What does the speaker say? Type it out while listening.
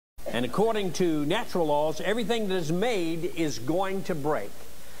And according to natural laws, everything that is made is going to break.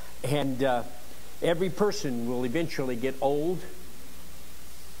 And every person will eventually get old.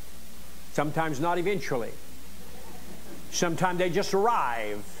 Sometimes not eventually. Sometimes they just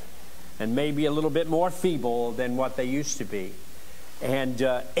arrive and maybe a little bit more feeble than what they used to be. And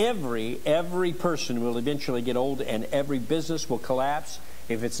every person will eventually get old, and every business will collapse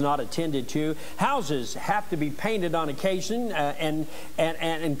if it's not attended to. Houses have to be painted on occasion,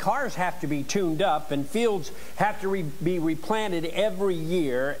 and cars have to be tuned up, and fields have to be replanted every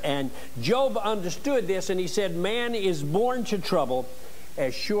year. And Job understood this, and he said, man is born to trouble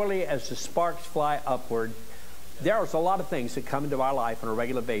as surely as the sparks fly upward. There's a lot of things that come into our life on a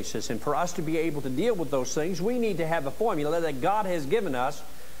regular basis, and for us to be able to deal with those things, we need to have a formula that God has given us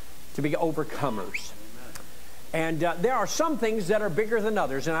to be overcomers. And there are some things that are bigger than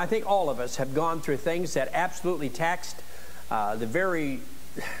others, and I think all of us have gone through things that absolutely taxed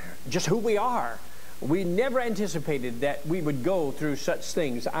just who we are. We never anticipated that we would go through such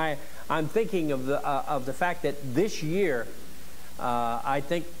things. I'm thinking of the fact that this year, I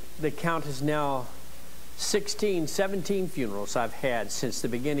think the count is now 16, 17 funerals I've had since the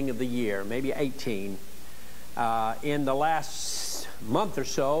beginning of the year, maybe 18. In the last month or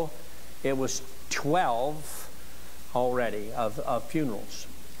so, it was 12 already of funerals.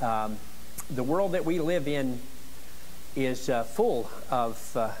 The world that we live in is full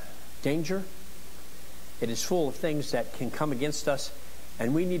of danger. It is full of things that can come against us,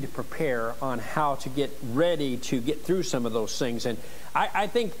 and we need to prepare on how to get ready to get through some of those things. And I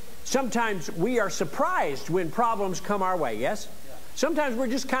think sometimes we are surprised when problems come our way, yes? Yeah. Sometimes we're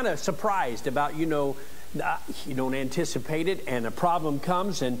just kind of surprised about, you don't anticipate it, and a problem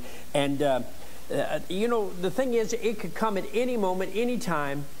comes, and the thing is, it could come at any moment, any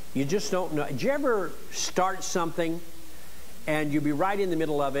time. You just don't know. Did you ever start something, and you'll be right in the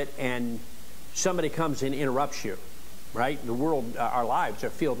middle of it, and somebody comes and interrupts you, right? The world, our lives are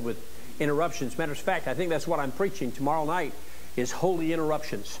filled with interruptions. Matter of fact, I think that's what I'm preaching tomorrow night, is holy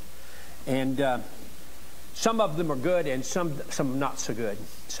interruptions. And some of them are good, and some not so good.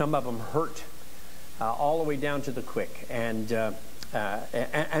 Some of them hurt all the way down to the quick. And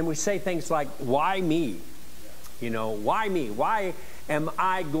we say things like, why me? Why me? Why am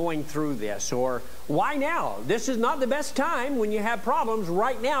I going through this? Or why now? This is not the best time when you have problems.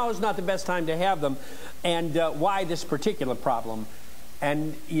 Right now is not the best time to have them. And why this particular problem?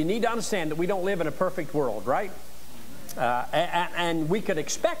 And you need to understand that we don't live in a perfect world, right? And we could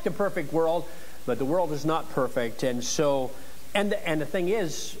expect a perfect world, but the world is not perfect. And so, and the thing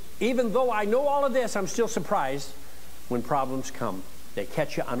is, even though I know all of this, I'm still surprised when problems come. They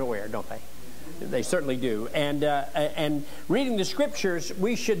catch you unaware, don't they? They certainly do. And reading the Scriptures,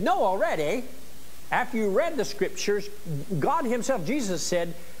 we should know already, after you read the Scriptures, God Himself, Jesus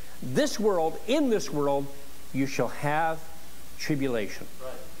said, in this world, you shall have tribulation.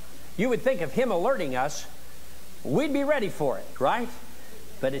 Right. You would think of Him alerting us, we'd be ready for it, right?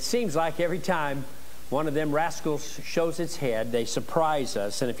 But it seems like every time one of them rascals shows its head, they surprise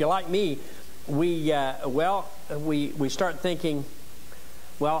us. And if you're like me, we start thinking,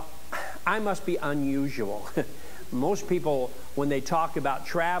 well, I must be unusual. Most people, when they talk about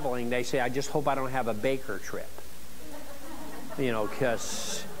traveling, they say, I just hope I don't have a Baker trip.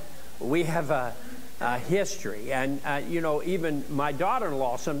 Because we have a history. And, even my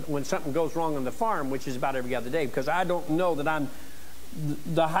daughter-in-law, when something goes wrong on the farm, which is about every other day, because I don't know that I'm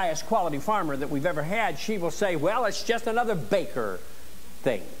the highest quality farmer that we've ever had, she will say, well, it's just another Baker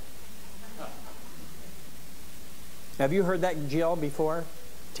thing. Have you heard that, Jill, before?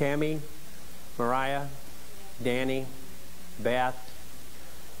 Tammy, Mariah, Danny, Beth?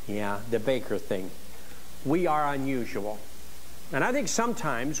 Yeah, the Baker thing. We are unusual. And I think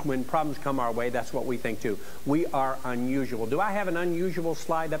sometimes when problems come our way, that's what we think too. We are unusual. Do I have an unusual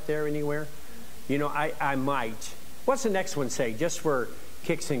slide up there anywhere? I might. What's the next one say? Just for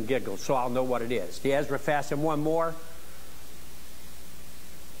kicks and giggles, so I'll know what it is. The Ezra fast, and one more.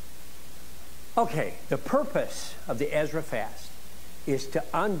 Okay, the purpose of the Ezra fast is to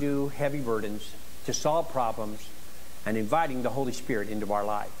undo heavy burdens, to solve problems, and inviting the Holy Spirit into our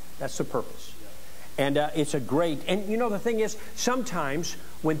life. That's the purpose. And it's a great, and the thing is, sometimes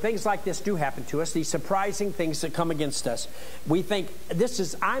when things like this do happen to us, these surprising things that come against us, we think,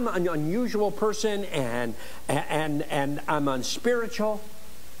 I'm an unusual person, and I'm unspiritual.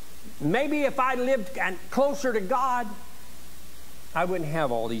 Maybe if I lived closer to God, I wouldn't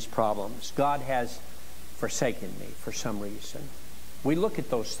have all these problems. God has forsaken me for some reason. We look at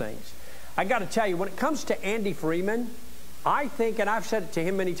those things. I got to tell you, when it comes to Andy Freeman, I think, and I've said it to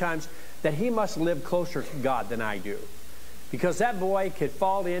him many times, that he must live closer to God than I do. Because that boy could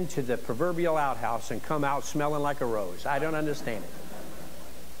fall into the proverbial outhouse and come out smelling like a rose. I don't understand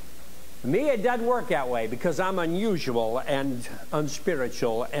it. Me, it doesn't work that way because I'm unusual and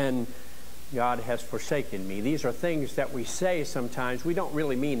unspiritual, and God has forsaken me. These are things that we say sometimes. We don't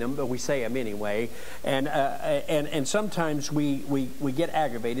really mean them, but we say them anyway. And sometimes we get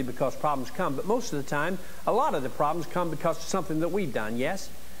aggravated because problems come. But most of the time, a lot of the problems come because of something that we've done, yes?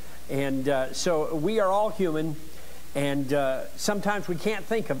 And so we are all human. And sometimes we can't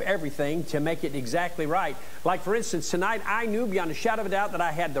think of everything to make it exactly right. Like, for instance, tonight I knew beyond a shadow of a doubt that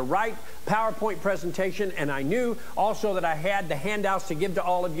I had the right PowerPoint presentation, and I knew also that I had the handouts to give to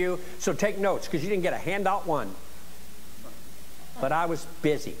all of you. So take notes, because you didn't get a handout one. But I was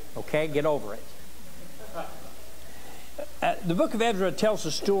busy, okay? Get over it. The book of Ezra tells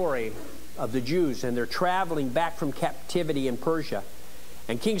the story of the Jews, and they're traveling back from captivity in Persia.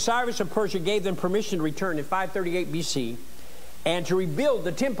 And King Cyrus of Persia gave them permission to return in 538 BC and to rebuild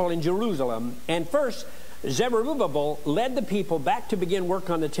the temple in Jerusalem. And first, Zerubbabel led the people back to begin work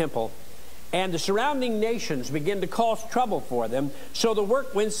on the temple. And the surrounding nations began to cause trouble for them. So the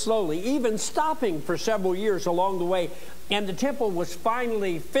work went slowly, even stopping for several years along the way. And the temple was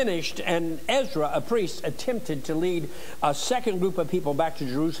finally finished, and Ezra, a priest, attempted to lead a second group of people back to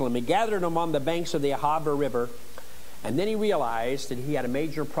Jerusalem. He gathered them on the banks of the Ahava River. And then he realized that he had a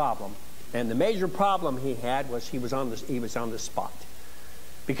major problem. And the major problem he had was he was on the spot.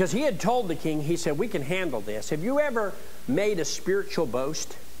 Because he had told the king, he said, we can handle this. Have you ever made a spiritual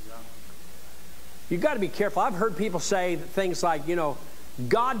boast? Yeah. You've got to be careful. I've heard people say things like, you know,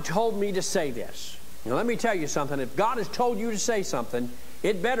 God told me to say this. Now, let me tell you something. If God has told you to say something,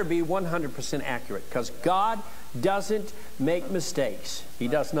 it better be 100% accurate. Because God doesn't make mistakes. He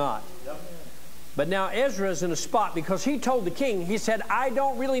does not. Yep. But now Ezra's in a spot because he told the king, he said, I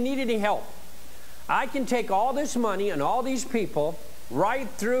don't really need any help. I can take all this money and all these people right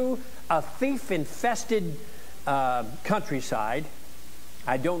through a thief-infested countryside.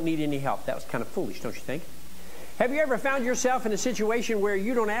 I don't need any help. That was kind of foolish, don't you think? Have you ever found yourself in a situation where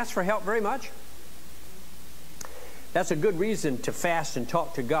you don't ask for help very much? That's a good reason to fast and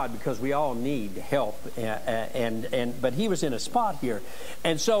talk to God, because we all need help. But he was in a spot here.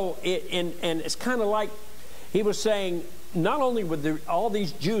 And so, it's kind of like he was saying, not only were all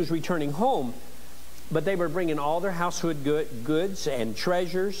these Jews returning home, but they were bringing all their household goods and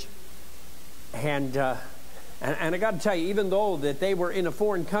treasures. And I got to tell you, even though that they were in a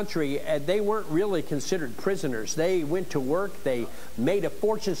foreign country, they weren't really considered prisoners. They went to work. They made a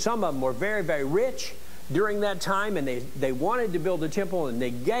fortune. Some of them were very, very rich during that time, and they wanted to build a temple, and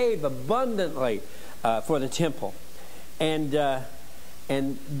they gave abundantly for the temple. And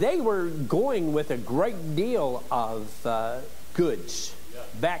they were going with a great deal of goods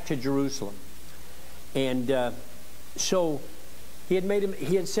back to Jerusalem. And so he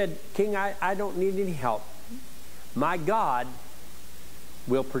had said, King, I don't need any help. My God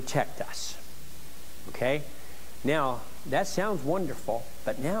will protect us. Okay? Now, that sounds wonderful,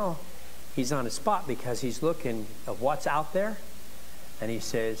 but now he's on a spot because he's looking at what's out there, and he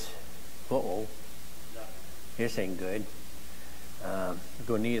says, uh-oh, this ain't good. I'm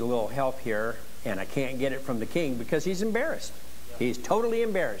going to need a little help here, and I can't get it from the king because he's embarrassed. He's totally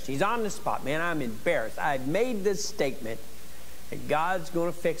embarrassed. He's on the spot. Man, I'm embarrassed. I've made this statement that God's going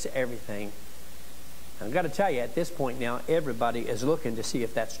to fix everything. I've got to tell you, at this point now, everybody is looking to see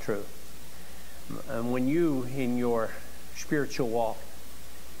if that's true. And when you, in your spiritual walk,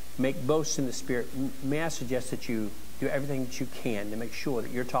 make boasts in the Spirit, may I suggest that you do everything that you can to make sure that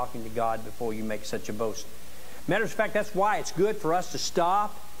you're talking to God before you make such a boast. Matter of fact, that's why it's good for us to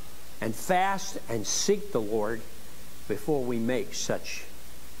stop and fast and seek the Lord before we make such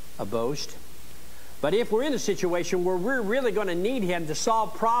a boast. But if we're in a situation where we're really going to need Him to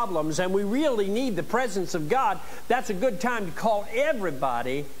solve problems and we really need the presence of God, that's a good time to call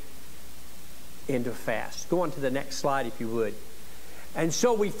everybody into a fast. Go on to the next slide if you would. And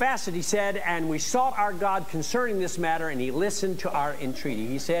so we fasted, he said, and we sought our God concerning this matter, and He listened to our entreaty.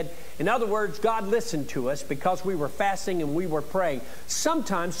 He said, in other words, God listened to us because we were fasting and we were praying.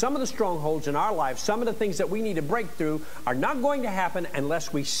 Sometimes some of the strongholds in our life, some of the things that we need to break through are not going to happen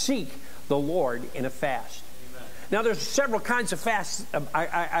unless we seek the Lord in a fast. Amen. Now, there's several kinds of fasts.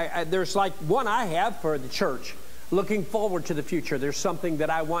 There's like one I have for the church, looking forward to the future. There's something that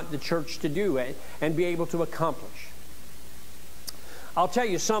I want the church to do and be able to accomplish. I'll tell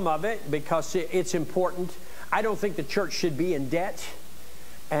you some of it because it's important. I don't think the church should be in debt.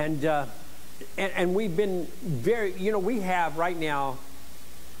 And we've been very, we have right now,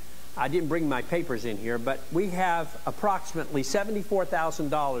 I didn't bring my papers in here, but we have approximately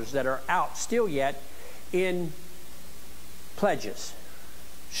 $74,000 that are out still yet in pledges.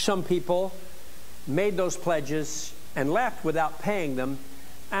 Some people made those pledges and left without paying them.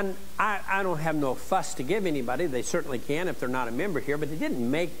 And I don't have no fuss to give anybody. They certainly can if they're not a member here. But they didn't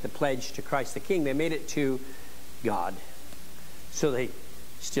make the pledge to Christ the King. They made it to God. So they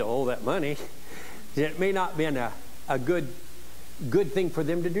still owe that money. It may not have been a good thing for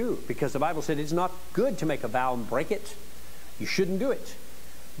them to do, because the Bible said it's not good to make a vow and break it. You shouldn't do it.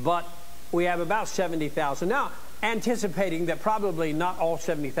 But we have about $70,000 now, anticipating that probably not all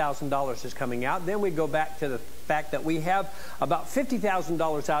 $70,000 is coming out. Then we go back to the fact that we have about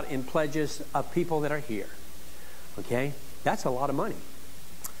 $50,000 out in pledges of people that are here. Okay? That's a lot of money.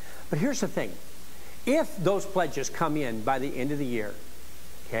 But here's the thing. If those pledges come in by the end of the year,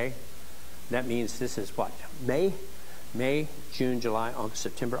 okay, that means this is what? May, June, July, August,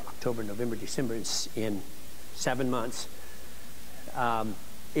 September, October, November, December, in 7 months.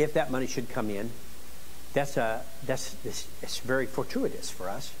 If that money should come in, it's very fortuitous for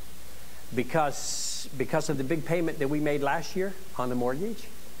us, because of the big payment that we made last year on the mortgage.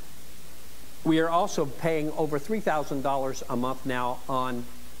 We are also paying over $3,000 a month now on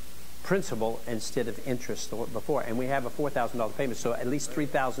principal instead of interest before, and we have a $4,000 payment, so at least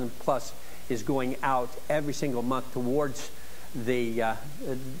 $3,000 plus is going out every single month towards the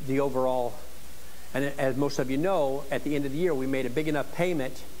overall. And as most of you know, at the end of the year we made a big enough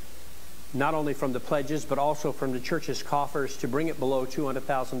payment, not only from the pledges but also from the church's coffers, to bring it below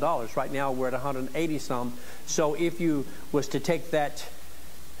 $200,000. Right now we're at 180 some. So if you was to take that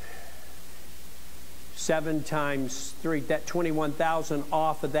 7 times 3, that 21,000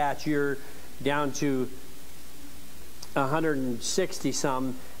 off of that, you're down to 160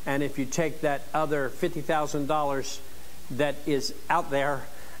 some. And if you take that other $50,000 that is out there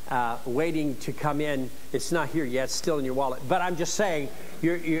waiting to come in, it's not here yet, it's still in your wallet. But I'm just saying,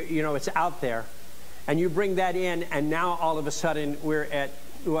 you know, it's out there. And you bring that in, and now all of a sudden we're at,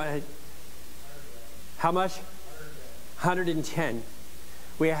 what, how much? 110.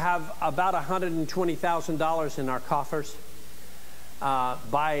 We have about $120,000 in our coffers.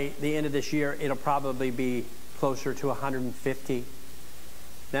 By the end of this year, it'll probably be closer to 150.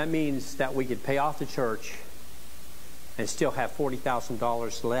 That means that we could pay off the church and still have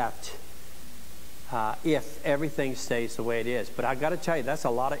 $40,000 left if everything stays the way it is. But I got to tell you, that's a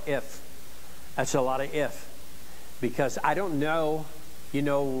lot of if. That's a lot of if. Because I don't know, you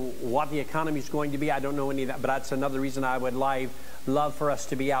know, what the economy is going to be. I don't know any of that. But that's another reason I would love for us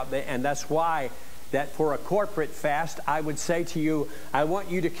to be out there. And that's why that for a corporate fast, I would say to you, I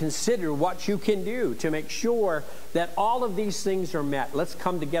want you to consider what you can do to make sure that all of these things are met. Let's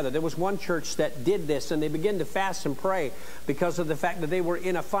come together. There was one church that did this, and they began to fast and pray because of the fact that they were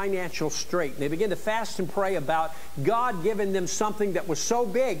in a financial strait. They began to fast and pray about God giving them something that was so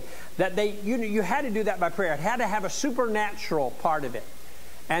big that you had to do that by prayer. It had to have a supernatural part of it.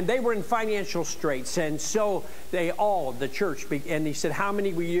 And they were in financial straits, and so the church, and he said, how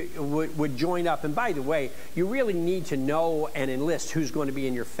many would join up? And by the way, you really need to know and enlist who's going to be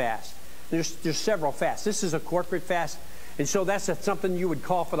in your fast. There's several fasts. This is a corporate fast, and so that's something you would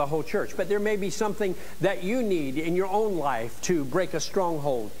call for the whole church. But there may be something that you need in your own life to break a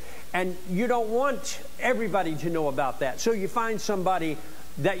stronghold, and you don't want everybody to know about that. So you find somebody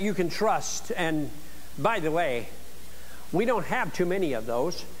that you can trust. And by the way, we don't have too many of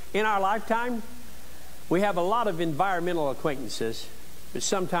those. In our lifetime, we have a lot of environmental acquaintances, but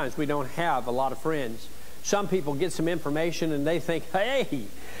sometimes we don't have a lot of friends. Some people get some information and they think, hey,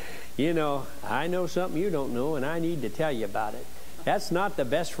 you know, I know something you don't know and I need to tell you about it. That's not the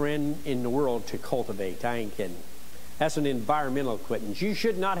best friend in the world to cultivate. I ain't kidding. That's an environmental acquaintance. You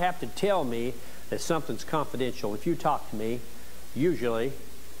should not have to tell me that something's confidential. If you talk to me, usually,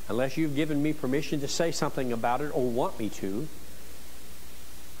 unless you've given me permission to say something about it or want me to,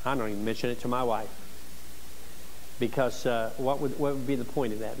 I don't even mention it to my wife. Because what would be the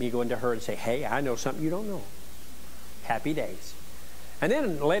point of that? Me going to her and say, hey, I know something you don't know. Happy days. And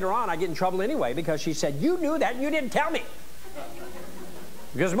then later on I get in trouble anyway because she said, you knew that and you didn't tell me.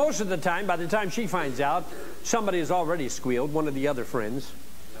 Because most of the time, by the time she finds out, somebody has already squealed, one of the other friends.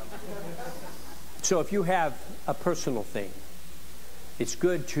 So if you have a personal thing, it's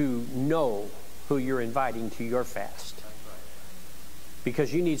good to know who you're inviting to your fast.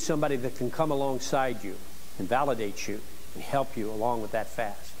 Because you need somebody that can come alongside you and validate you and help you along with that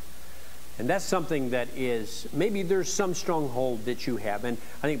fast. And that's something that is, maybe there's some stronghold that you have. And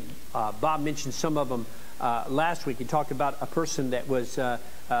I think Bob mentioned some of them last week. He talked about a person that was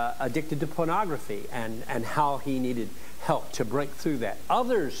addicted to pornography and how he needed help to break through that.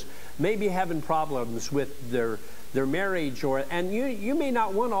 Others may be having problems with their their marriage, and you may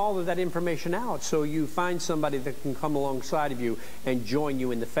not want all of that information out, so you find somebody that can come alongside of you and join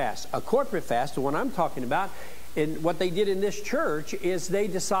you in the fast. A corporate fast, the one I'm talking about, and what they did in this church is they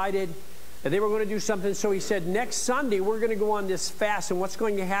decided that they were going to do something. So he said, next Sunday we're going to go on this fast, and what's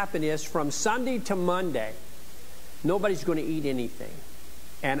going to happen is from Sunday to Monday, nobody's going to eat anything.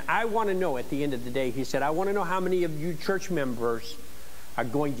 And I want to know at the end of the day, he said, I want to know how many of you church members are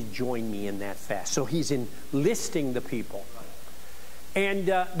going to join me in that fast. So he's enlisting the people. And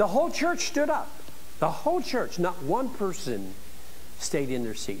the whole church stood up. The whole church, not one person stayed in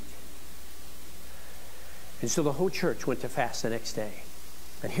their seat. And so the whole church went to fast the next day.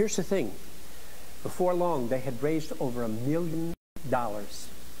 And here's the thing. Before long, they had raised over $1 million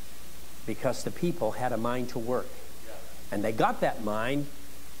because the people had a mind to work. And they got that mind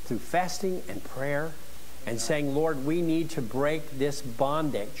through fasting and prayer and saying, Lord, we need to break this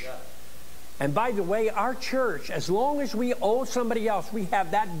bondage. And by the way, our church, as long as we owe somebody else, we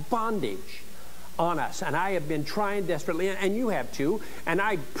have that bondage on us. And I have been trying desperately, and you have too. And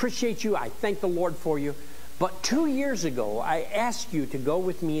I appreciate you. I thank the Lord for you. But 2 years ago, I asked you to go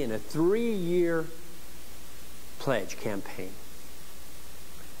with me in a 3-year pledge campaign.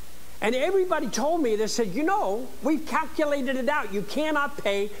 And everybody told me, they said, you know, we've calculated it out. You cannot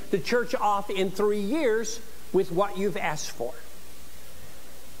pay the church off in 3 years with what you've asked for.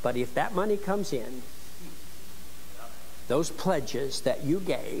 But if that money comes in, those pledges that you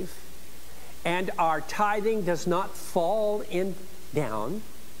gave, and our tithing does not fall down,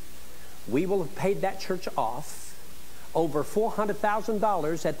 we will have paid that church off over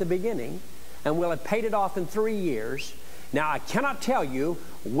 $400,000 at the beginning, and we'll have paid it off in 3 years. Now, I cannot tell you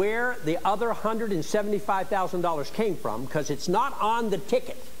where the other $175,000 came from, because it's not on the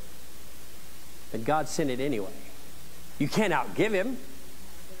ticket. But God sent it anyway. You can't outgive him.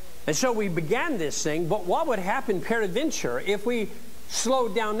 And so we began this thing, but what would happen peradventure if we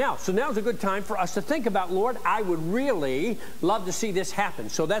slowed down now? So now's a good time for us to think about, Lord, I would really love to see this happen.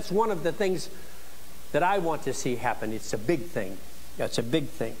 So that's one of the things that I want to see happen. It's a big thing. It's a big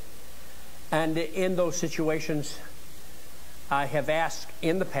thing. And in those situations, I have asked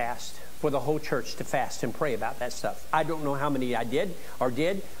in the past for the whole church to fast and pray about that stuff. I don't know how many I did,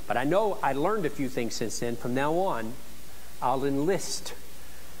 but I know I learned a few things since then. From now on, I'll enlist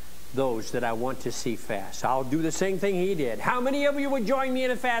those that I want to see fast. I'll do the same thing he did. How many of you would join me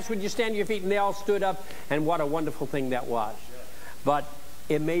in a fast? Would you stand to your feet? And they all stood up, and what a wonderful thing that was. But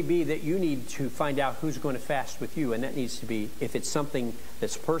it may be that you need to find out who's going to fast with you, and that needs to be, if it's something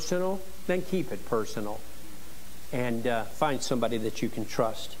that's personal, then keep it personal. And find somebody that you can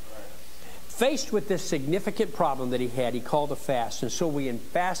trust. Faced with this significant problem that he had, he called a fast. And so we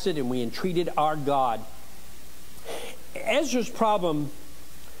fasted and we entreated our God. Ezra's problem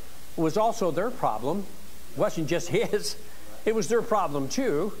was also their problem. It wasn't just his. It was their problem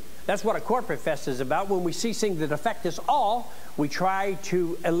too. That's what a corporate fast is about. When we see things that affect us all, we try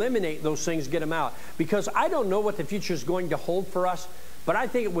to eliminate those things, get them out. Because I don't know what the future is going to hold for us. But I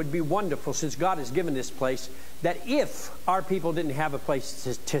think it would be wonderful, since God has given this place, that if our people didn't have a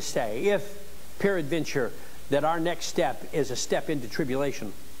place to stay, if, peradventure, that our next step is a step into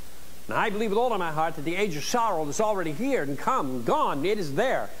tribulation. And I believe with all of my heart that the age of sorrow is already here and come, gone. It is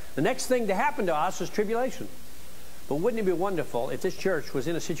there. The next thing to happen to us is tribulation. But wouldn't it be wonderful if this church was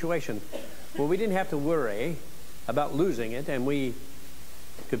in a situation where we didn't have to worry about losing it, and we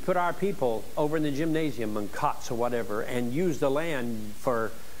could put our people over in the gymnasium on cots or whatever and use the land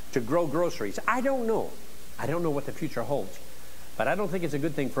to grow groceries. I don't know. I don't know what the future holds. But I don't think it's a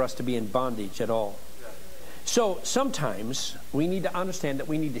good thing for us to be in bondage at all. So sometimes we need to understand that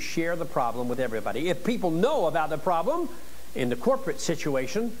we need to share the problem with everybody. If people know about the problem in the corporate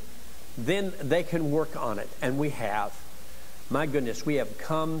situation, then they can work on it. And we have. My goodness, we have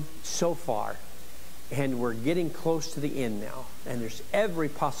come so far. And we're getting close to the end now. And there's every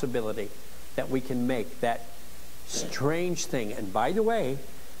possibility that we can make that strange thing. And by the way,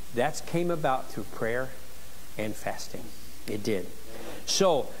 that came about through prayer and fasting. It did.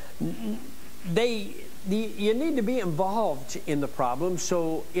 So you need to be involved in the problem.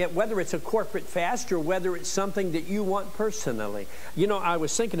 So whether it's a corporate fast or whether it's something that you want personally. You know, I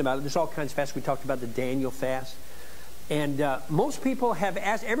was thinking about it. There's all kinds of fasts. We talked about the Daniel fast. And most people have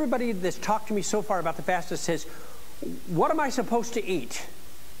asked, everybody that's talked to me so far about the fast says, what am I supposed to eat?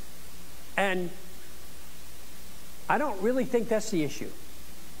 And I don't really think that's the issue.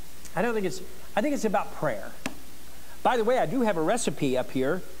 I think it's about prayer. By the way, I do have a recipe up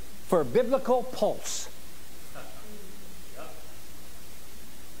here for biblical pulse.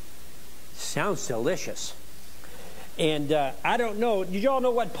 Sounds delicious. And I don't know, did you all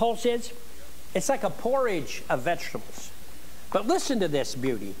know what pulse is? It's like a porridge of vegetables. But listen to this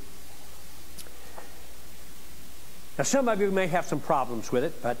beauty. Now, some of you may have some problems with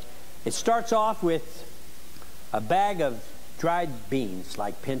it, but it starts off with a bag of dried beans,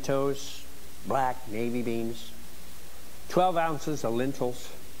 like pintos, black, navy beans, 12 ounces of lentils,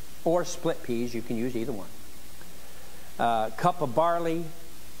 or split peas. You can use either one. A cup of barley,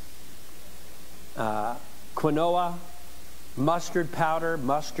 quinoa, mustard powder,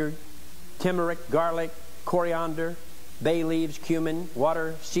 mustard, turmeric, garlic, coriander, bay leaves, cumin,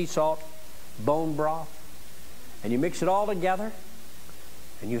 water, sea salt, bone broth. And you mix it all together,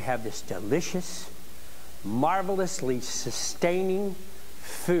 and you have this delicious, marvelously sustaining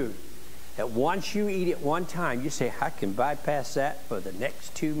food that once you eat it one time, you say, I can bypass that for the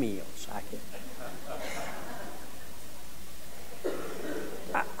next 2 meals.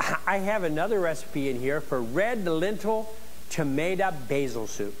 I have another recipe in here for red lentil tomato basil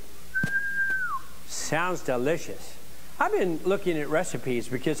soup. Sounds delicious. I've been looking at recipes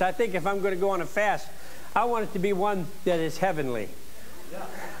because I think if I'm going to go on a fast, I want it to be one that is heavenly. Yeah.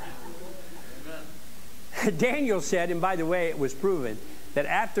 Daniel said, and by the way, it was proven, that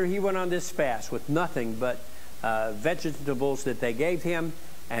after he went on this fast with nothing but vegetables that they gave him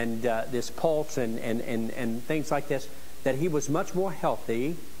and this pulse and things like this, that he was much more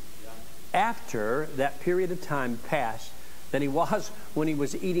healthy after that period of time passed than he was when he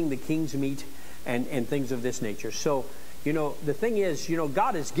was eating the king's meat and things of this nature. So, you know, the thing is, you know,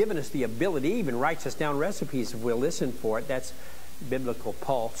 God has given us the ability, even writes us down recipes if we'll listen for it. That's biblical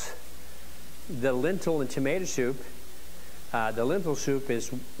pulse. The lentil and tomato soup, the lentil soup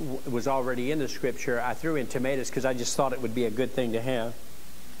was already in the scripture. I threw in tomatoes because I just thought it would be a good thing to have.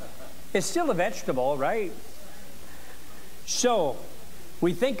 It's still a vegetable, right? So,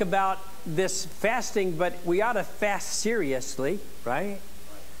 we think about this fasting, but we ought to fast seriously, right?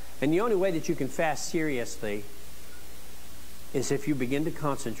 And the only way that you can fast seriously is if you begin to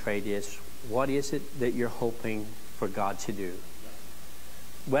concentrate is, what is it that you're hoping for God to do?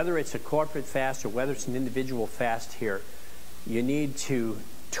 Whether it's a corporate fast or whether it's an individual fast here, you need to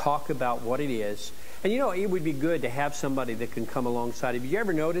talk about what it is. And you know, it would be good to have somebody that can come alongside of you. You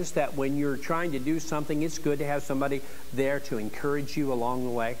ever notice that when you're trying to do something, it's good to have somebody there to encourage you along the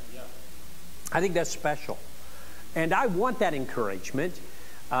way? Yeah. I think that's special. And I want that encouragement.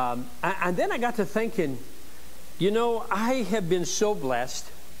 And then I got to thinking, you know, I have been so blessed.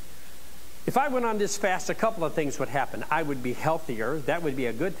 If I went on this fast, a couple of things would happen. I would be healthier. That would be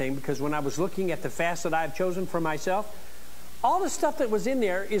a good thing, because when I was looking at the fast that I've chosen for myself, all the stuff that was in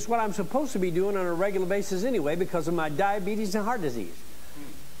there is what I'm supposed to be doing on a regular basis anyway because of my diabetes and heart disease.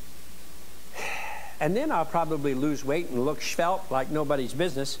 And then I'll probably lose weight and look svelte like nobody's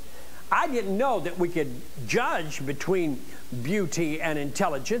business. I didn't know that we could judge between beauty and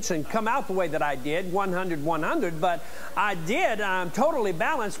intelligence and come out the way that I did, 100, but I did. I'm totally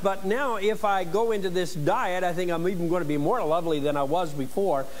balanced, but now if I go into this diet, I think I'm even going to be more lovely than I was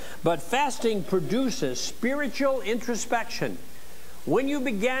before. But fasting produces spiritual introspection. When you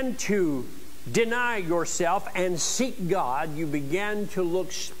begin to deny yourself and seek God, you begin to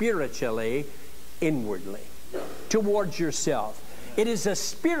look spiritually inwardly towards yourself. It is a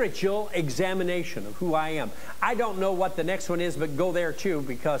spiritual examination of who I am. I don't know what the next one is, but go there too,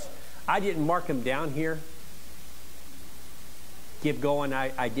 because I didn't mark them down here. Keep going.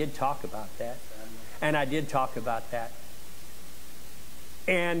 I did talk about that. And I did talk about that.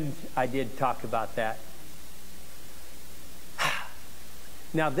 And I did talk about that.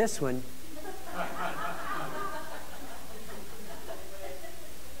 Now this one.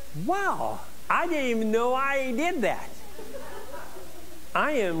 Wow. I didn't even know I did that.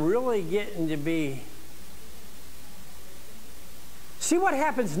 I am really getting to be... See what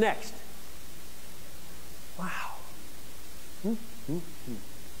happens next. Wow.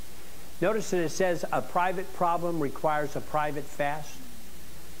 Notice that it says a private problem requires a private fast,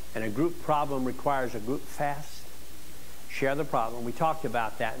 and a group problem requires a group fast. Share the problem. We talked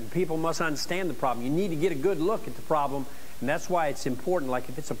about that, and people must understand the problem. You need to get a good look at the problem, and that's why it's important, like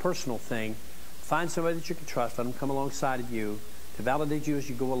if it's a personal thing, find somebody that you can trust, let them come alongside of you, to validate you as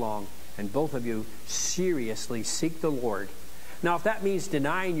you go along, and both of you seriously seek the Lord. Now, if that means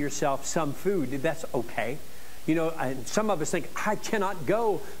denying yourself some food, that's okay. You know, and some of us think, I cannot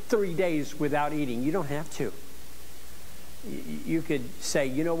go 3 days without eating. You don't have to. You could say,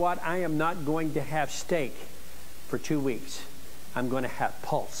 you know what, I am not going to have steak for 2 weeks. I'm going to have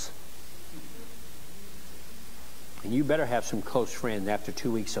pulse. And you better have some close friends after 2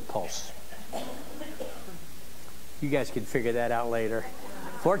 weeks of pulse. You guys can figure that out later.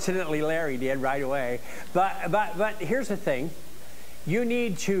 Fortunately, Larry did right away. But here's the thing. You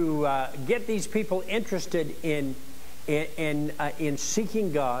need to get these people interested in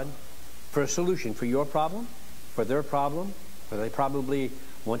seeking God for a solution for your problem, for their problem, or they probably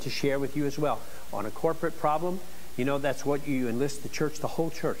want to share with you as well. On a corporate problem, you know, that's what you enlist the church, the whole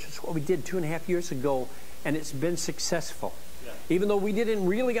church. That's what we did 2.5 years ago, and it's been successful. Yeah. Even though we didn't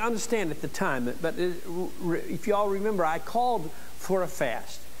really understand at the time, but if you all remember, I called for a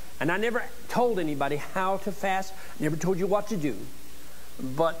fast. And I never told anybody how to fast, never told you what to do.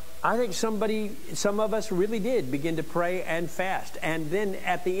 But I think some of us really did begin to pray and fast. And then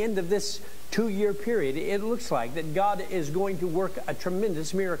at the end of this 2-year period, it looks like that God is going to work a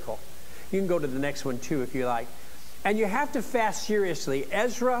tremendous miracle. You can go to the next one too if you like. And you have to fast seriously.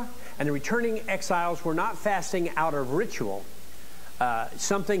 Ezra and the returning exiles were not fasting out of ritual.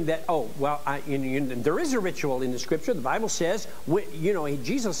 Something that, there is a ritual in the Scripture. The Bible says,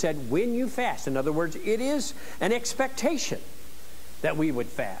 Jesus said, when you fast. In other words, it is an expectation that we would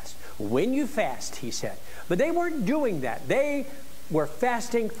fast. When you fast, he said. But they weren't doing that. They were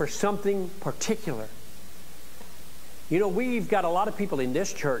fasting for something particular. You know, we've got a lot of people in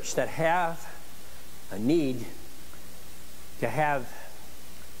this church that have a need to have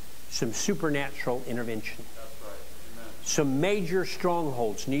some supernatural intervention. Some major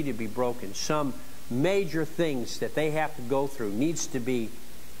strongholds need to be broken. Some major things that they have to go through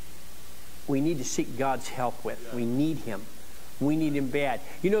we need to seek God's help with. Yeah. We need Him. We need Him bad.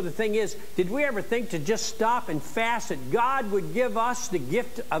 You know, the thing is, did we ever think to just stop and fast that God would give us the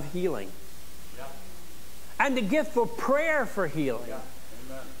gift of healing? Yeah. And the gift for prayer for healing? Yeah.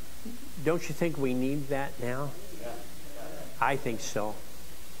 Amen. Don't you think we need that now? Yeah. I think so.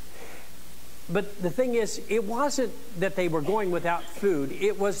 But the thing is, it wasn't that they were going without food.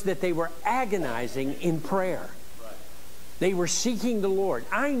 It was that they were agonizing in prayer. Right. They were seeking the Lord.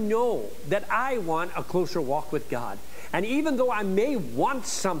 I know that I want a closer walk with God. And even though I may want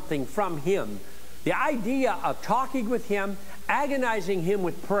something from Him, the idea of talking with Him, agonizing Him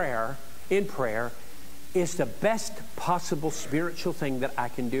with prayer, in prayer, is the best possible spiritual thing that I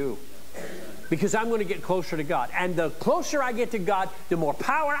can do. Because I'm going to get closer to God. And the closer I get to God, the more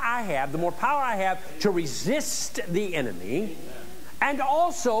power I have to resist the enemy. And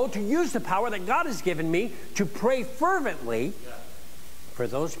also to use the power that God has given me to pray fervently for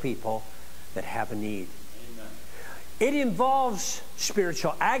those people that have a need. It involves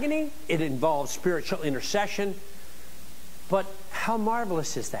spiritual agony. It involves spiritual intercession. But how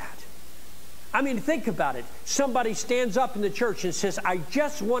marvelous is that? I mean, think about it. Somebody stands up in the church and says, I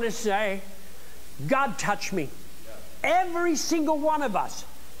just want to say, God touch me. Every single one of us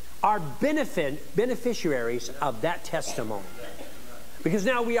are beneficiaries of that testimony. Because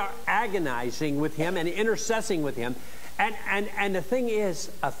now we are agonizing with Him and intercessing with Him. And the thing is,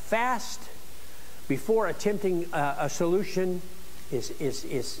 a fast before attempting a solution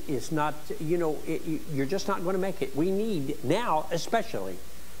is not, you're just not going to make it. We need, now especially,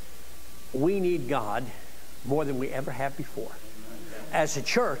 we need God more than we ever have before. As a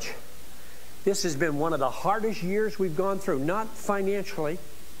church, this has been one of the hardest years we've gone through, not financially,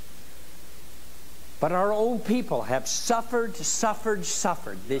 but our own people have suffered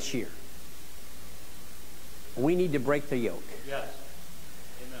this year. We need to break the yoke. Yes.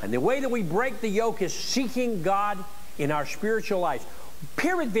 Amen. And the way that we break the yoke is seeking God in our spiritual lives.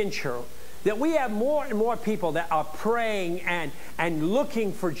 Peradventure, that we have more and more people that are praying and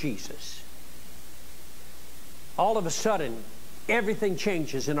looking for Jesus. All of a sudden, everything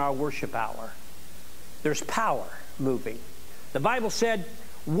changes in our worship hour. There's power moving. The Bible said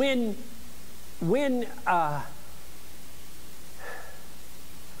when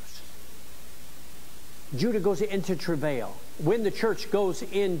Judah goes into travail, when the church goes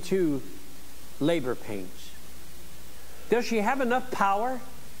into labor pains, does she have enough power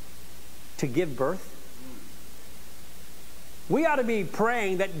to give birth? We ought to be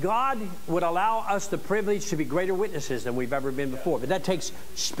praying that God would allow us the privilege to be greater witnesses than we've ever been before. But that takes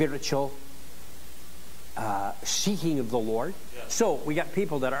spiritual seeking of the Lord. Yeah. So we got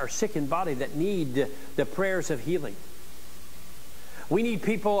people that are sick in body that need the prayers of healing. We need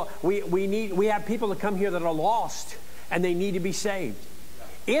people. We have people that come here that are lost and they need to be saved.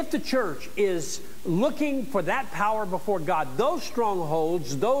 Yeah. If the church is looking for that power before God, those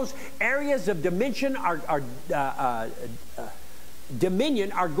strongholds, those areas of dominion are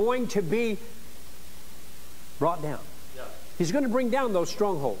going to be brought down. Yeah. He's going to bring down those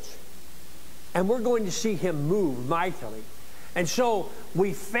strongholds. And we're going to see Him move mightily. And so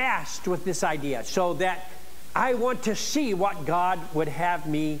we fast with this idea so that I want to see what God would have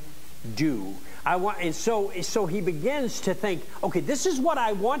me do. So he begins to think, okay, this is what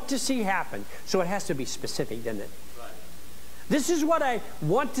I want to see happen. So it has to be specific, doesn't it? Right.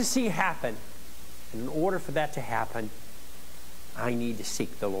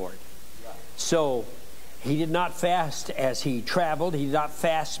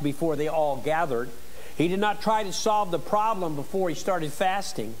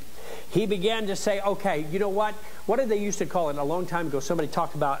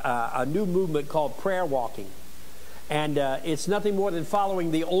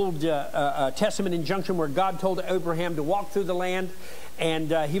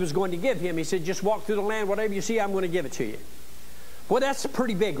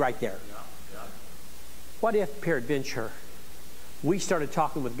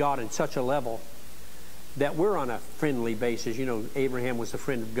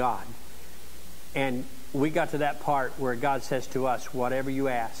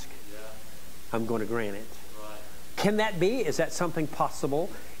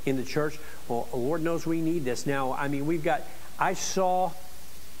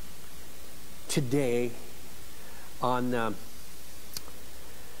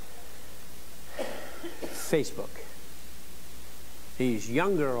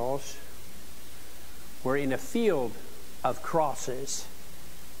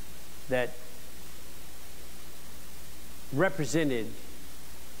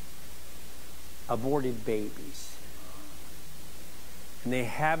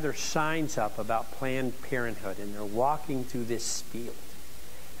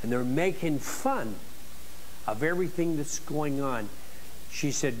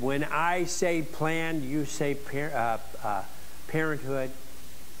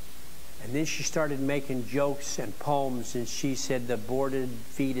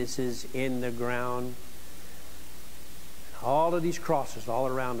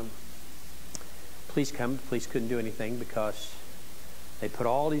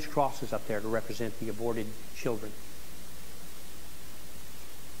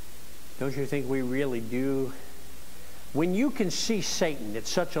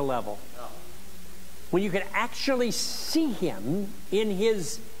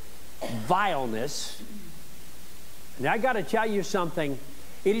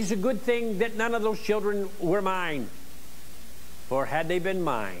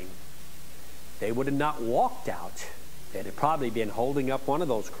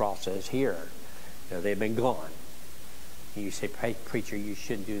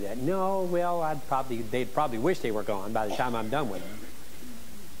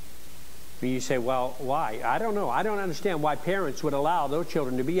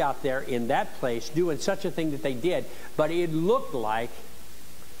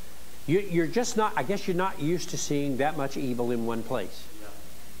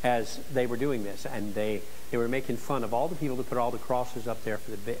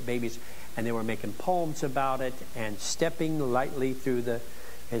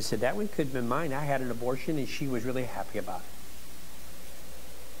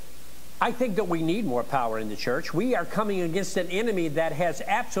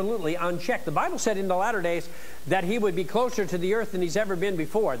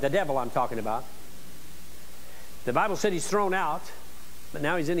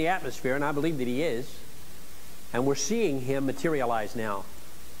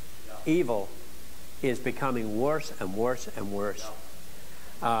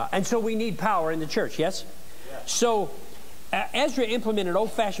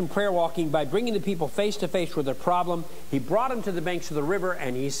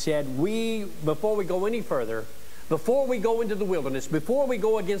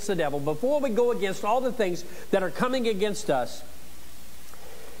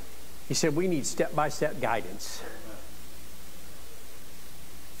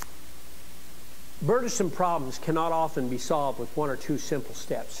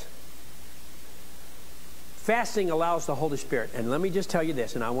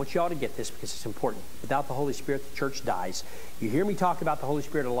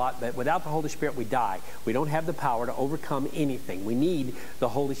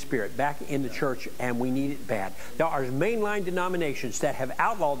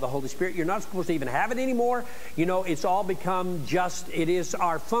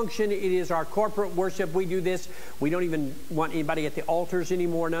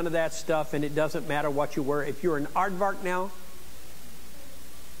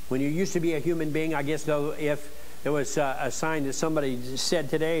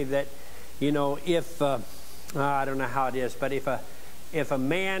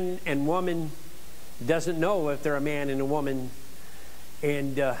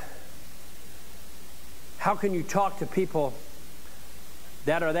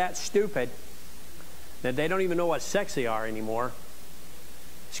 that they don't even know what sex they are anymore.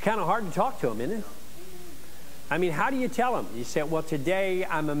 It's kind of hard to talk to them, isn't it? I mean, how do you tell them? You say, well, today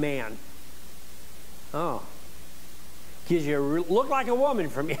I'm a man. Oh. Because you look like a woman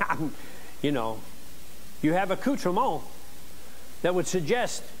for me. You know, you have accoutrement that would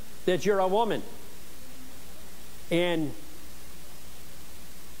suggest that you're a woman. And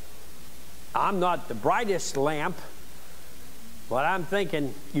I'm not the brightest lamp, but I'm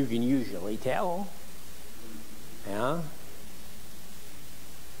thinking you can usually tell. Yeah.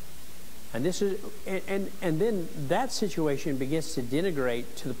 And this is, and then that situation begins to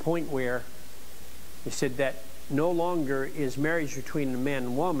denigrate to the point where he said that no longer is marriage between a man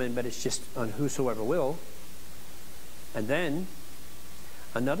and woman, but it's just on whosoever will. And then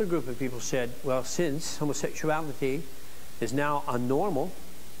another group of people said, well, since homosexuality is now unnormal,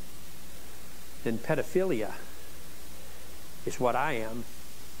 then pedophilia is what I am,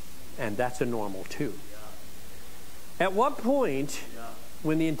 and that's a normal too. At what point,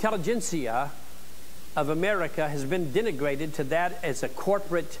 when the intelligentsia of America has been denigrated to that as a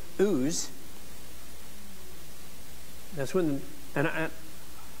corporate ooze, that's when, and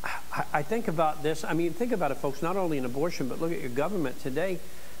I think about this. I mean, think about it, folks, not only in abortion, but look at your government today.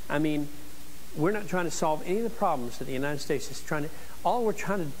 I mean, we're not trying to solve any of the problems that the United States is trying to, all we're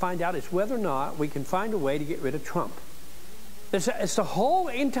trying to find out is whether or not we can find a way to get rid of Trump. It's the whole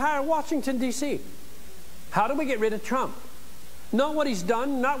entire Washington, D.C. How do we get rid of Trump? Not what he's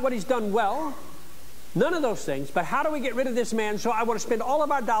done, not what he's done well, none of those things, but how do we get rid of this man? So I want to spend all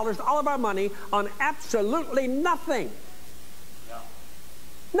of our dollars, all of our money on absolutely nothing. Yeah.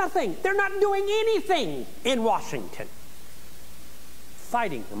 Nothing. They're not doing anything in Washington.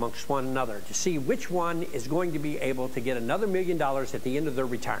 Fighting amongst one another to see which one is going to be able to get another $1 million at the end of their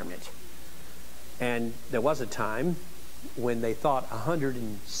retirement. And there was a time when they thought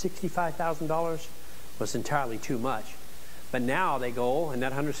 $165,000 was entirely too much. But now they go, and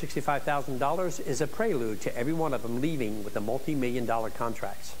that $165,000 is a prelude to every one of them leaving with the multi-million-dollar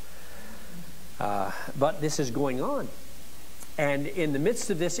contracts. But this is going on. And in the midst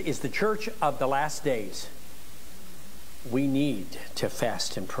of this is the church of the last days. We need to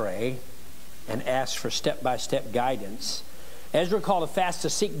fast and pray and ask for step-by-step guidance. Ezra called a fast to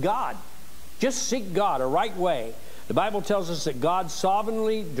seek God. Just seek God a right way. The Bible tells us that God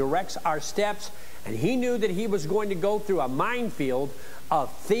sovereignly directs our steps, and he knew that he was going to go through a minefield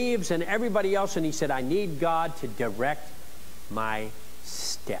of thieves and everybody else, and he said, I need God to direct my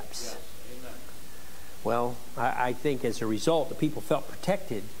steps. Yes. Amen. Well, I think as a result, the people felt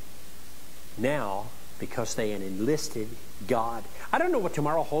protected now because they had enlisted God. I don't know what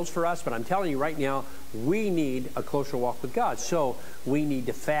tomorrow holds for us, but I'm telling you right now, we need a closer walk with God. So we need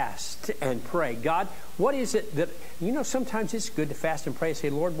to fast and pray. God, what is it that, you know, sometimes it's good to fast and pray and say,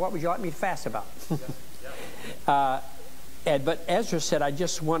 Lord, what would you like me to fast about? But Ezra said, I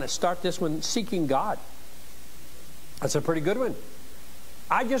just want to start this one seeking God. That's a pretty good one.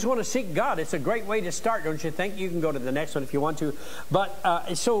 I just want to seek God. It's a great way to start, don't you think? You can go to the next one if you want to.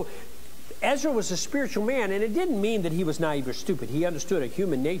 But so Ezra was a spiritual man, and it didn't mean that he was naive or stupid. He understood a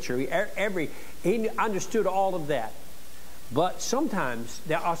human nature. He understood all of that. But sometimes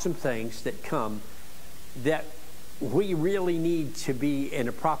there are some things that come that we really need to be in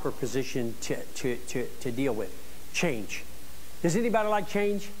a proper position to deal with. Change. Does anybody like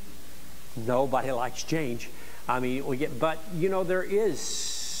change? Nobody likes change. I mean, but you know, there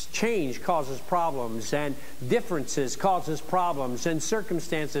is change causes problems, and differences causes problems, and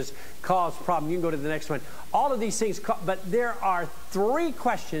circumstances cause problems. You can go to the next one. All of these things, but there are 3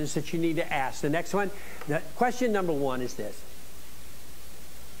 questions that you need to ask. The next one, question number 1 is this.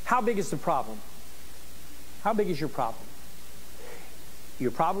 How big is the problem? How big is your problem?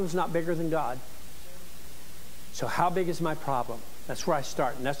 Your problem is not bigger than God. So how big is my problem? That's where I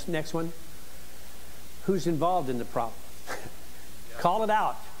start. And that's the next one. Who's involved in the problem? Call it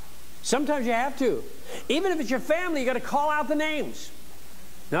out. Sometimes you have to. Even if it's your family, you got to call out the names.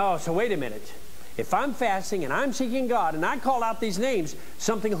 No, so wait a minute. If I'm fasting and I'm seeking God and I call out these names,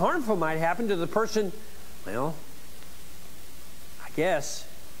 something harmful might happen to the person. Well, I guess,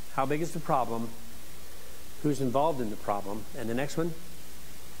 how big is the problem? Who's involved in the problem? And the next one,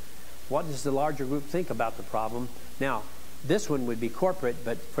 what does the larger group think about the problem? Now, this one would be corporate,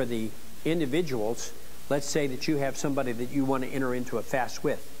 but for the individuals, let's say that you have somebody that you want to enter into a fast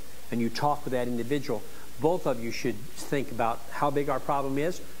with, and you talk with that individual. Both of you should think about how big our problem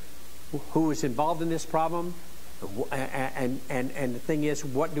is, who is involved in this problem, and the thing is,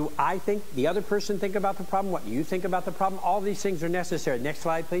 what do I think, the other person think about the problem, what do you think about the problem? All these things are necessary. Next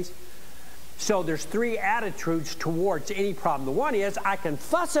slide, please. So there's 3 attitudes towards any problem. The one is, I can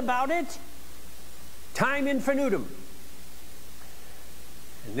fuss about it, Time infinitum.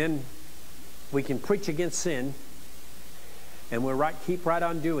 And then we can preach against sin, and we'll keep right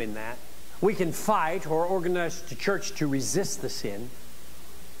on doing that. We can fight or organize the church to resist the sin.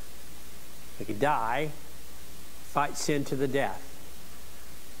 We can die, fight sin to the death.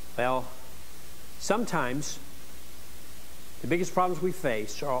 Well, sometimes the biggest problems we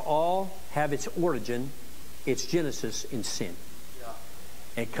face all have its origin, its genesis in sin.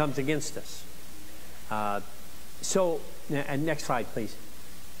 Yeah. It comes against us. And next slide, please.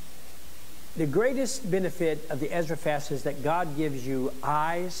 The greatest benefit of the Ezra fast is that God gives you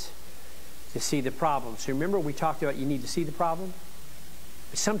eyes to see the problem. So remember we talked about you need to see the problem?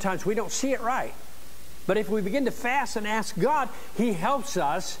 Sometimes we don't see it right. But if we begin to fast and ask God, He helps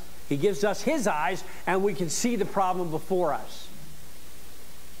us. He gives us His eyes, and we can see the problem before us.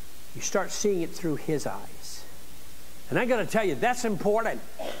 You start seeing it through His eyes. And I got to tell you, that's important.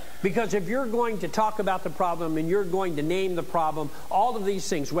 Because if you're going to talk about the problem and you're going to name the problem, all of these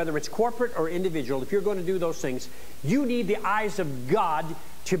things, whether it's corporate or individual, if you're going to do those things, you need the eyes of God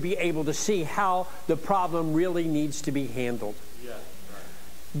to be able to see how the problem really needs to be handled. Yeah,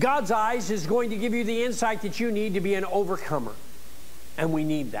 right. God's eyes is going to give you the insight that you need to be an overcomer. And we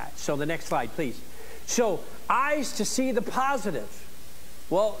need that. So the next slide, please. So, eyes to see the positive.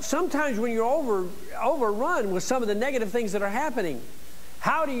 Well, sometimes when you're overrun with some of the negative things that are happening,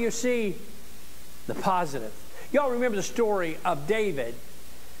 how do you see the positive? Y'all remember the story of David.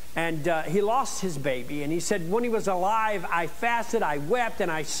 And he lost his baby. And he said, when he was alive, I fasted, I wept, and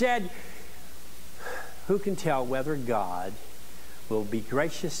I said, who can tell whether God will be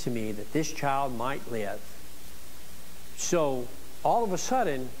gracious to me that this child might live? So, all of a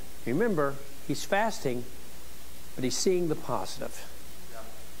sudden, remember, he's fasting, but he's seeing the positive.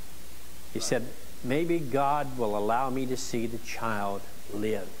 He said, maybe God will allow me to see the child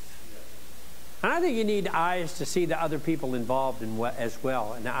live. And I think you need eyes to see the other people involved in as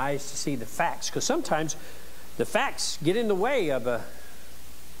well, and the eyes to see the facts, because sometimes the facts get in the way of a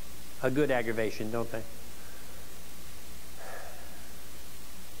good aggravation, don't they?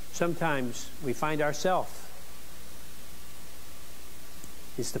 Sometimes we find ourselves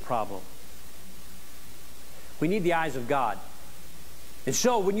is the problem. We need the eyes of God. And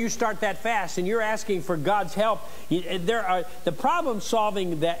so when you start that fast and you're asking for God's help, the problem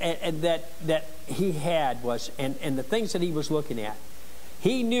solving that he had was, and the things that he was looking at,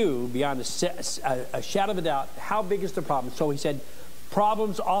 he knew beyond a shadow of a doubt how big is the problem. So he said,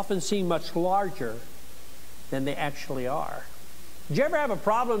 problems often seem much larger than they actually are. Did you ever have a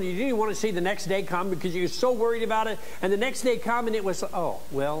problem you didn't want to see the next day come because you were so worried about it, and the next day come and it was, I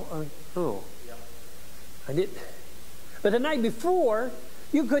didn't. But the night before,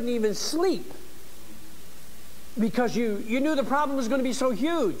 you couldn't even sleep because you knew the problem was going to be so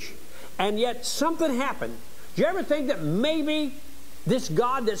huge. And yet something happened. Do you ever think that maybe this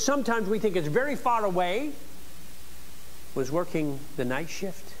God that sometimes we think is very far away was working the night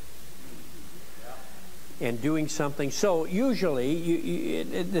shift and doing something? So usually,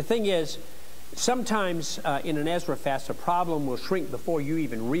 the thing is, sometimes in an Ezra fast, a problem will shrink before you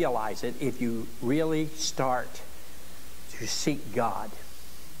even realize it if you really start to seek God.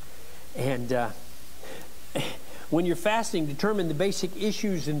 And when you're fasting, determine the basic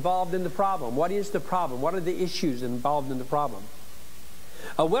issues involved in the problem. What is the problem? What are the issues involved in the problem?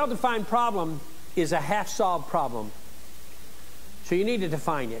 A well-defined problem is a half-solved problem. So you need to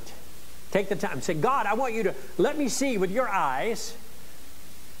define it. Take the time. Say, God, I want you to let me see with your eyes.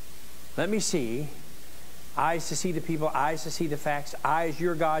 Let me see. Eyes to see the people, eyes to see the facts. Eyes,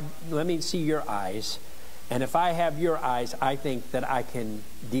 your God, let me see your eyes. And if I have your eyes, I think that I can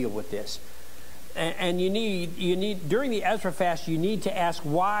deal with this. And you need during the Ezra fast, you need to ask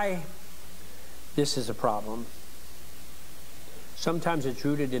why this is a problem. Sometimes it's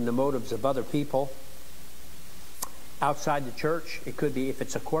rooted in the motives of other people outside the church. It could be if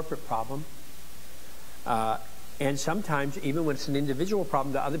it's a corporate problem. And sometimes, even when it's an individual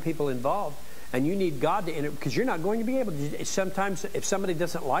problem, the other people involved, and you need God to enter, because you're not going to be able to. Sometimes, if somebody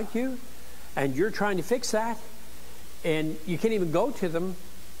doesn't like you, and you're trying to fix that, and you can't even go to them,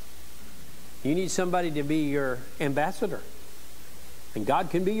 you need somebody to be your ambassador. And God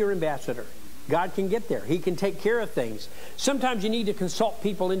can be your ambassador. God can get there. He can take care of things. Sometimes you need to consult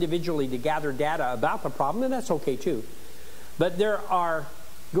people individually to gather data about the problem, and that's okay too. But there are,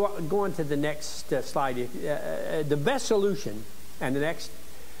 go on to the next slide, the best solution, and the next,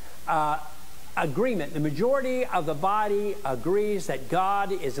 agreement. The majority of the body agrees that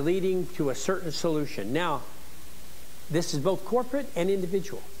God is leading to a certain solution. Now, this is both corporate and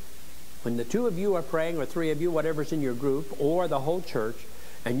individual. When the two of you are praying, or three of you, whatever's in your group, or the whole church,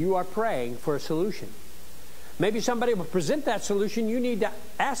 and you are praying for a solution. Maybe somebody will present that solution. You need to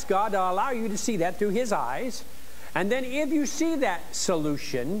ask God to allow you to see that through His eyes. And then if you see that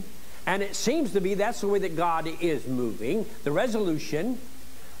solution, and it seems to be that's the way that God is moving, the resolution,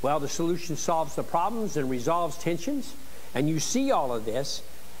 well, the solution solves the problems and resolves tensions. And you see all of this,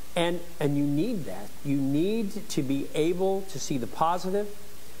 and you need that. You need to be able to see the positive.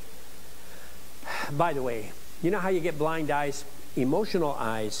 By the way, you know how you get blind eyes? Emotional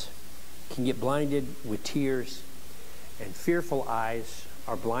eyes can get blinded with tears, and fearful eyes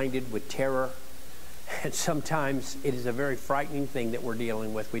are blinded with terror. And sometimes it is a very frightening thing that we're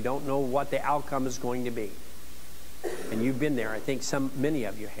dealing with. We don't know what the outcome is going to be. And you've been there. I think many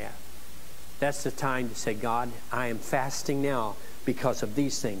of you have. That's the time to say, God, I am fasting now because of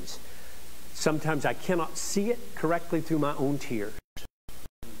these things. Sometimes I cannot see it correctly through my own tears.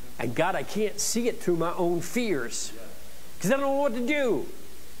 And God, I can't see it through my own fears because I don't know what to do.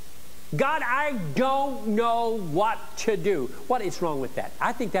 God, I don't know what to do. What is wrong with that?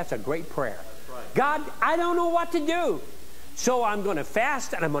 I think that's a great prayer. God, I don't know what to do. So I'm going to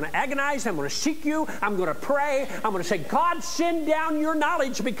fast, and I'm going to agonize, I'm going to seek you, I'm going to pray, I'm going to say, God, send down your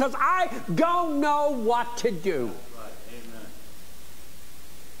knowledge because I don't know what to do. Amen.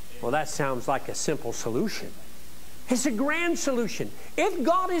 Well, that sounds like a simple solution. It's a grand solution. If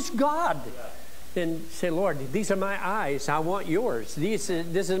God is God, then say, Lord, these are my eyes. I want yours. This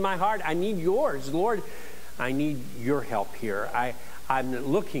is my heart. I need yours. Lord, I need your help here.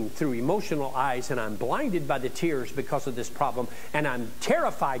 I'm looking through emotional eyes, and I'm blinded by the tears because of this problem, and I'm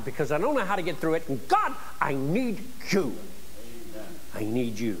terrified because I don't know how to get through it. And God, I need you. Amen. I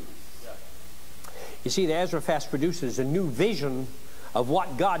need you. Yeah. You see, the Ezra fast produces a new vision of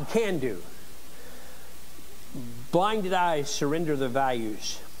what God can do. Blinded eyes surrender their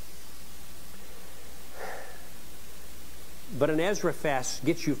values. But an Ezra fast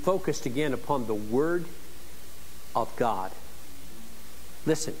gets you focused again upon the Word of God.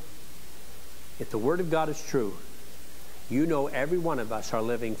 Listen, if the Word of God is true, you know every one of us are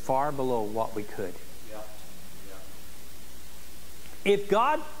living far below what we could. Yeah. Yeah. If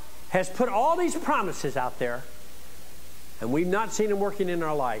God has put all these promises out there, and we've not seen them working in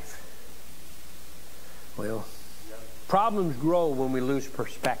our life, well, problems grow when we lose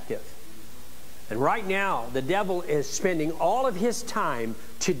perspective. And right now, the devil is spending all of his time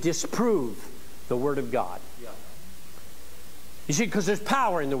to disprove the Word of God. You see, because there's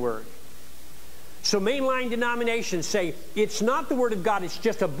power in the Word. So mainline denominations say it's not the Word of God, it's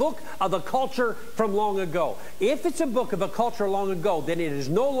just a book of a culture from long ago. If it's a book of a culture long ago, then it is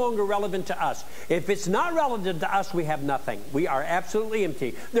no longer relevant to us. If it's not relevant to us, we have nothing. We are absolutely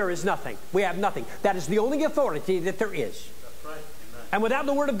empty. There is nothing. We have nothing. That is the only authority that there is. That's right. Amen. And without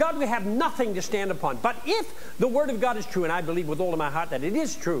the Word of God, we have nothing to stand upon. But if the Word of God is true, and I believe with all of my heart that it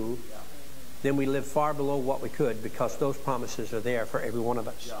is true, then we live far below what we could because those promises are there for every one of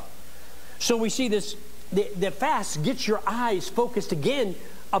us. Yeah. So we see this, the fast gets your eyes focused again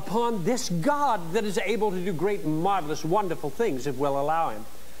upon this God that is able to do great, marvelous, wonderful things if we'll allow Him.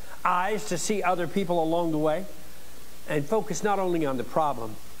 Eyes to see other people along the way and focus not only on the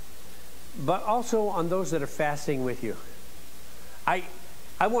problem, but also on those that are fasting with you. I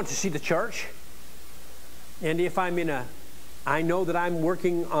want to see the church, and if I'm I know that I'm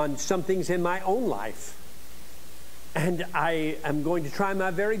working on some things in my own life. And I am going to try my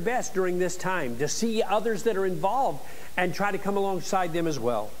very best during this time to see others that are involved and try to come alongside them as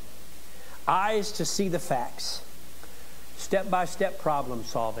well. Eyes to see the facts. Step-by-step problem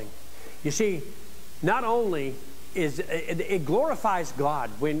solving. You see, not only it glorifies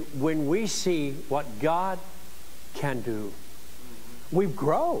God when we see what God can do. We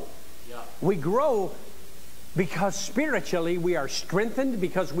grow. Yeah. We grow because spiritually we are strengthened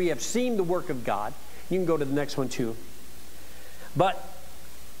because we have seen the work of God. You can go to the next one too. But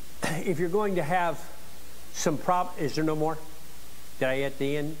if you're going to have some is there no more? Did I at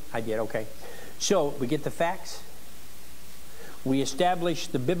the end? I did, okay. So we get the facts. We establish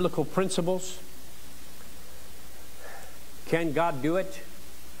the biblical principles. Can God do it?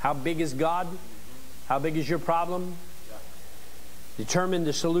 How big is God? How big is your problem? Determine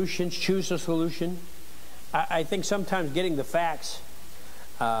the solutions. Choose a solution. I think sometimes getting the facts,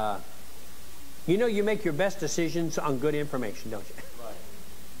 you make your best decisions on good information, don't you? Right.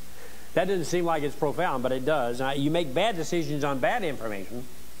 That doesn't seem like it's profound, but it does. You make bad decisions on bad information,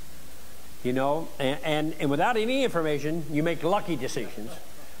 and without any information, you make lucky decisions,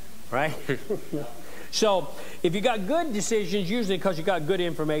 right? So if you got good decisions, usually because you got good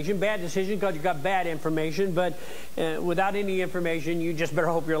information, bad decisions because you got bad information, but without any information, you just better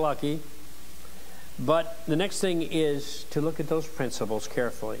hope you're lucky. But the next thing is to look at those principles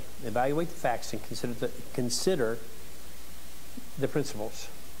carefully. Evaluate the facts and consider the principles.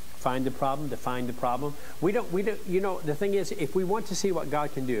 Find the problem, define the problem. We don't, the thing is, if we want to see what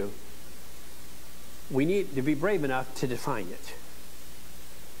God can do, we need to be brave enough to define it.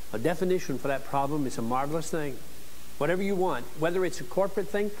 A definition for that problem is a marvelous thing. Whatever you want, whether it's a corporate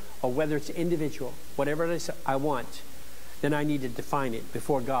thing or whether it's individual, whatever it is I want, then I need to define it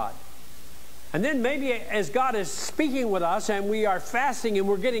before God. And then maybe as God is speaking with us and we are fasting and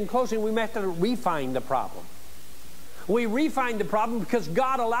we're getting closer, we may have to refine the problem. We refine the problem because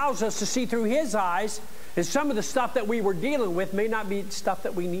God allows us to see through His eyes, and some of the stuff that we were dealing with may not be stuff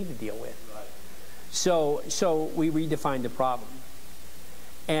that we need to deal with. Right. So we redefine the problem.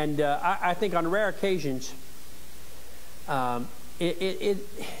 And I think on rare occasions,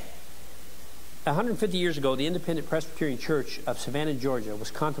 150 years ago, the Independent Presbyterian Church of Savannah, Georgia, was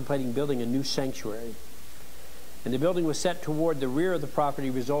contemplating building a new sanctuary. And the building was set toward the rear of the property,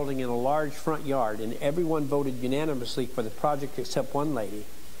 resulting in a large front yard. And everyone voted unanimously for the project except one lady,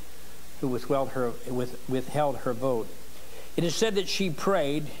 who withheld her vote. It is said that she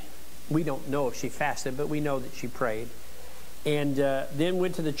prayed. We don't know if she fasted, but we know that she prayed. And then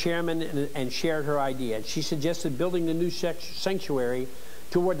went to the chairman and shared her idea. And she suggested building the new sanctuary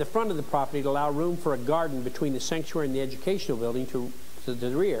toward the front of the property to allow room for a garden between the sanctuary and the educational building to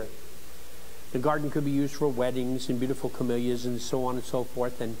the rear. The garden could be used for weddings and beautiful camellias and so on and so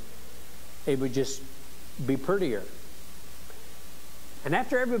forth, and it would just be prettier. And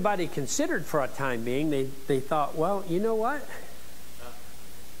after everybody considered for a time being, they thought, well, you know what?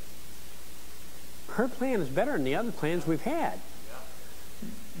 Her plan is better than the other plans we've had.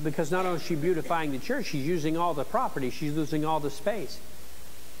 Because not only is she beautifying the church, she's using all the property, she's losing all the space.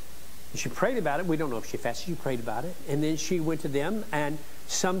 And she prayed about it. We don't know if she fasted. She prayed about it. And then she went to them, and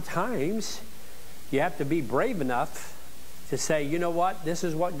sometimes you have to be brave enough to say, you know what? This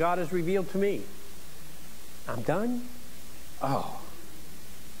is what God has revealed to me. I'm done? Oh.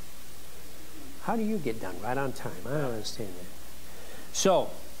 How do you get done right on time? I don't understand that. So,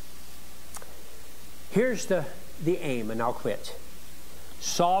 here's the aim, and I'll quit.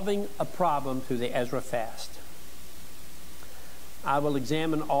 Solving a problem through the Ezra fast. I will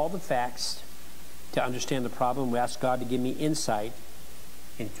examine all the facts to understand the problem. We ask God to give me insight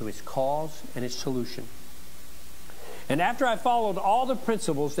into its cause and its solution. And after I followed all the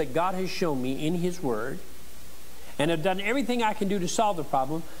principles that God has shown me in His Word and have done everything I can do to solve the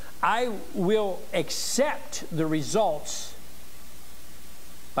problem, I will accept the results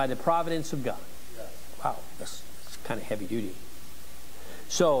by the providence of God. Wow, that's kind of heavy duty.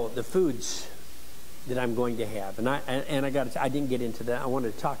 So the foods that I'm going to have, and I didn't get into that. I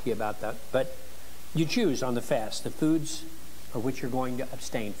wanted to talk to you about that, but you choose on the fast the foods of which you're going to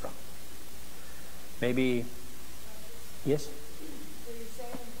abstain from. Maybe, yes? So you're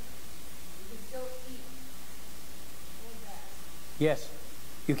saying you can still eat and fast? Yes,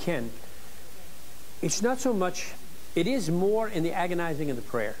 you can. It's not so much, it is more in the agonizing of the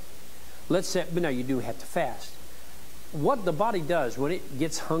prayer. Let's say, but no, you do have to fast. What the body does when it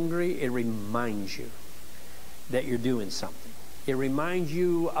gets hungry, it reminds you that you're doing something. It reminds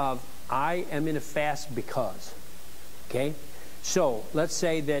you of, I am in a fast because. Okay? So, let's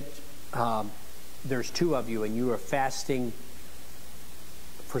say that there's two of you and you are fasting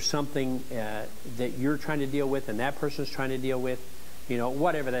for something that you're trying to deal with and that person's trying to deal with. You know,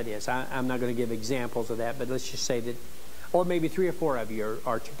 whatever that is. I'm not going to give examples of that, but let's just say that, or maybe 3 or 4 of you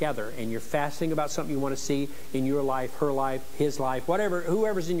are together and you're fasting about something you want to see in your life, her life, his life, whatever,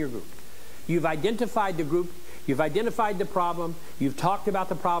 whoever's in your group. You've identified the group, you've identified the problem, you've talked about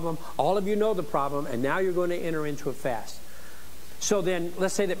the problem, all of you know the problem, and now you're going to enter into a fast. So then,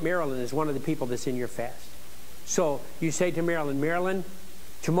 let's say that Marilyn is one of the people that's in your fast. So you say to Marilyn,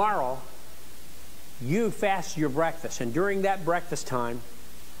 tomorrow, you fast your breakfast, and during that breakfast time,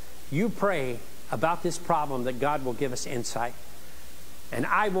 you pray about this problem that God will give us insight. And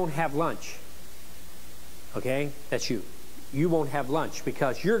I won't have lunch. Okay? That's you. You won't have lunch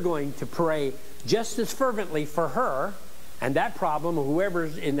because you're going to pray just as fervently for her and that problem, or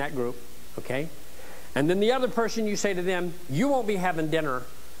whoever's in that group. Okay? And then the other person, you say to them, you won't be having dinner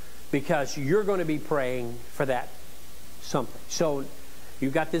because you're going to be praying for that something. So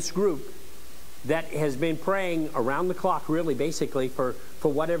you've got this group that has been praying around the clock, really, basically, for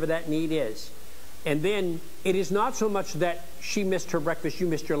whatever that need is. And then it is not so much that she missed her breakfast, you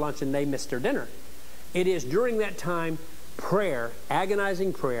missed your lunch, and they missed their dinner. It is during that time, prayer,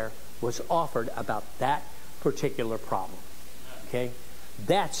 agonizing prayer, was offered about that particular problem. Okay?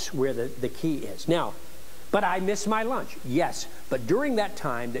 That's where the key is. Now, but I missed my lunch. Yes, but during that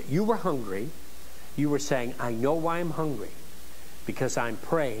time that you were hungry, You were saying, I know why I'm hungry, because I'm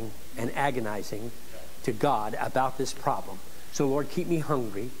praying and agonizing to God about this problem. So Lord, keep me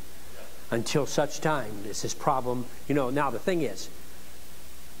hungry until such time as this problem, now the thing is,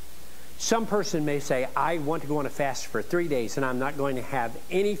 some person may say, I want to go on a fast for 3 days and I'm not going to have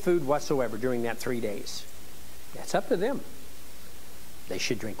any food whatsoever during that 3 days. That's up to them. They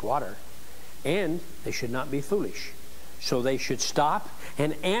should drink water and they should not be foolish. So they should stop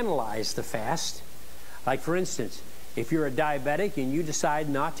and analyze the fast. Like for instance, if you're a diabetic and you decide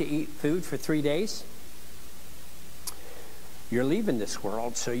not to eat food for 3 days, you're leaving this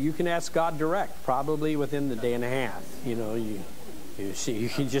world, so you can ask God direct, probably within the day and a half. You see,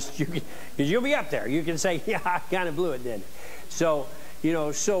 because you'll be up there. You can say, yeah, I kind of blew it then. So,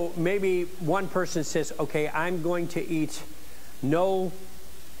 so maybe one person says, okay, I'm going to eat no,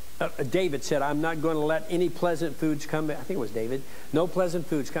 David said, I'm not going to let any pleasant foods come. I think it was David. No pleasant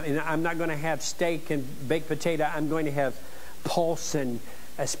foods come. And I'm not going to have steak and baked potato. I'm going to have pulse and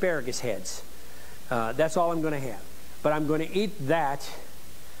asparagus heads. That's all I'm going to have. But I'm going to eat that,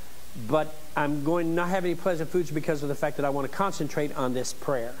 but I'm going to not have any pleasant foods because of the fact that I want to concentrate on this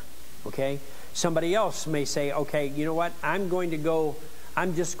prayer, okay? Somebody else may say, okay, you know what? I'm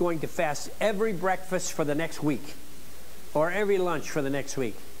just going to fast every breakfast for the next week, or every lunch for the next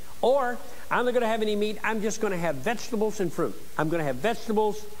week. Or, I'm not going to have any meat. I'm just going to have vegetables and fruit. I'm going to have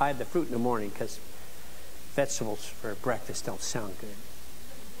vegetables. I have the fruit in the morning because vegetables for breakfast don't sound good.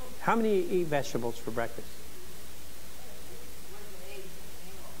 How many eat vegetables for breakfast?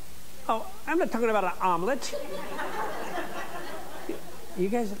 Oh, I'm not talking about an omelet. You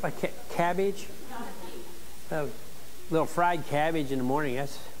guys like cabbage? A little fried cabbage in the morning,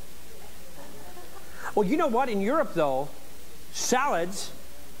 yes. Well, you know what? In Europe, though, salads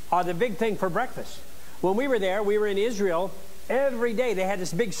are the big thing for breakfast. When we were there, we were in Israel. Every day they had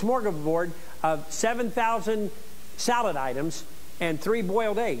this big smorgasbord of 7,000 salad items and 3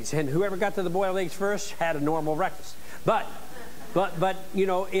 boiled eggs. And whoever got to the boiled eggs first had a normal breakfast. But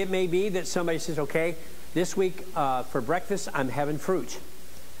it may be that somebody says, okay, this week for breakfast, I'm having fruit.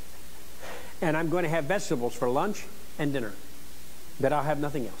 And I'm going to have vegetables for lunch and dinner. But I'll have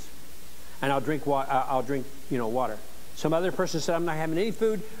nothing else. And I'll drink water. Some other person said, I'm not having any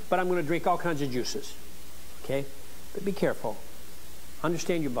food, but I'm going to drink all kinds of juices. Okay? But be careful.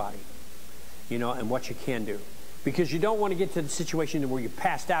 Understand your body, and what you can do. Because you don't want to get to the situation where you're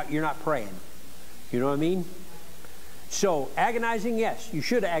passed out, you're not praying. You know what I mean? So, agonizing, yes, you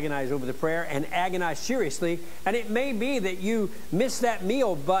should agonize over the prayer and agonize seriously. And it may be that you miss that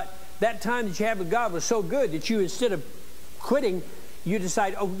meal, but that time that you had with God was so good that you, instead of quitting, you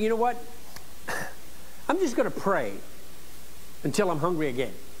decide, oh, you know what? I'm just going to pray until I'm hungry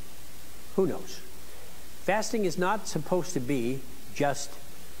again. Who knows? Fasting is not supposed to be just,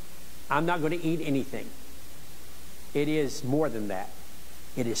 I'm not going to eat anything. It is more than that.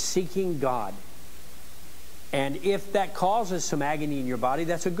 It is seeking God. And if that causes some agony in your body,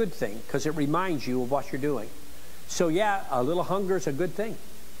 that's a good thing, because it reminds you of what you're doing. So yeah, a little hunger is a good thing.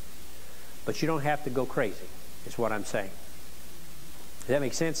 But you don't have to go crazy, is what I'm saying. Does that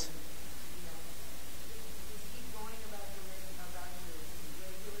make sense?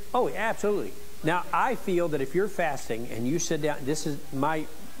 Oh, absolutely. Now, I feel that if you're fasting and you sit down, this is my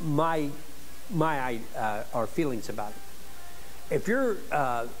our feelings about it. If you're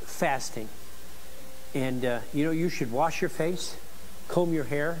fasting, and, you should wash your face, comb your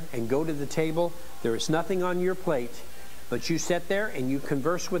hair, and go to the table. There is nothing on your plate, but you sit there and you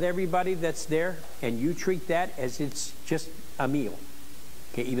converse with everybody that's there, and you treat that as it's just a meal,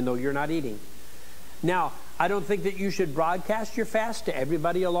 okay, even though you're not eating. Now, I don't think that you should broadcast your fast to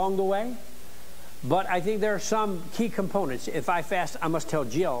everybody along the way, but I think there are some key components. If I fast, I must tell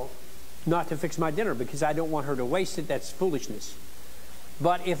Jill not to fix my dinner because I don't want her to waste it. That's foolishness.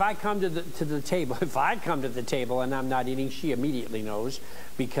 But if I come to the table, if I come to the table and I'm not eating, she immediately knows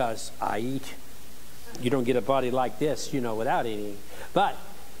because I eat. You don't get a body like this, without eating. But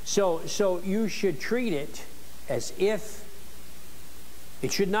so you should treat it as if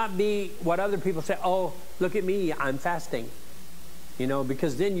it should not be what other people say. Oh, look at me, I'm fasting.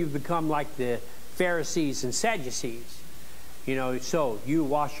 Because then you become like the Pharisees and Sadducees. So you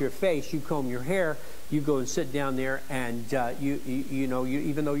wash your face, you comb your hair, you go and sit down there, and you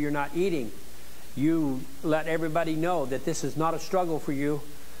even though you're not eating, you let everybody know that this is not a struggle for you,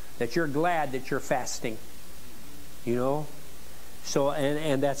 that you're glad that you're fasting. So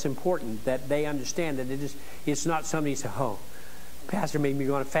and that's important, that they understand that it's not somebody say, oh, Pastor made me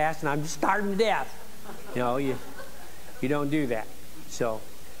go on a fast and I'm just starving to death. You don't do that. So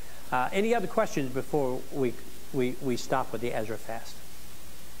any other questions before we stop with the Ezra fast?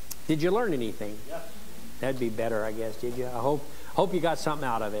 Did you learn anything? Yes. That'd be better, I guess. Did you? I hope you got something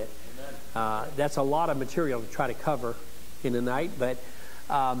out of it. That's a lot of material to try to cover in a night, but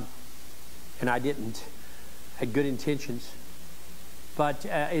and I didn't. Had good intentions. But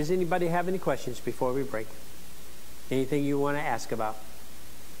does anybody have any questions before we break? Anything you want to ask about?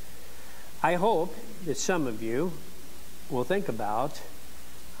 I hope that some of you will think about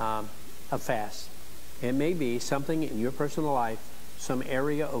a fast. It may be something in your personal life, some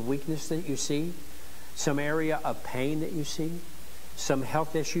area of weakness that you see, some area of pain that you see, some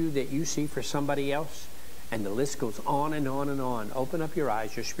health issue that you see for somebody else, and the list goes on and on and on. Open up your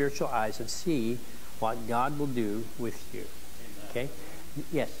eyes, your spiritual eyes, and see what God will do with you. Okay?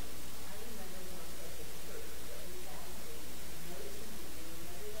 Yes?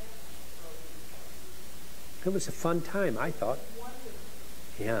 It was a fun time, I thought.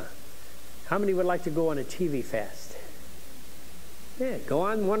 Yeah. How many would like to go on a TV fast? Yeah, go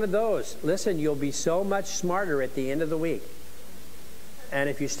on one of those. Listen, you'll be so much smarter at the end of the week. And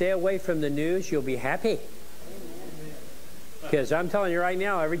if you stay away from the news, you'll be happy. Because I'm telling you right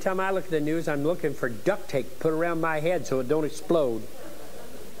now, every time I look at the news, I'm looking for duct tape put around my head so it don't explode.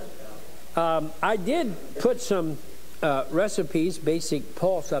 I did put some recipes, basic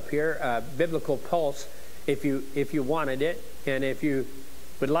pulse up here, biblical pulse, if you wanted it. And if you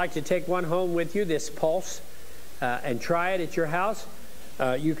would like to take one home with you, this pulse, and try it at your house,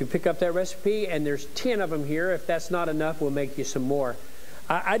 you can pick up that recipe, and there's 10 of them here. If that's not enough, we'll make you some more.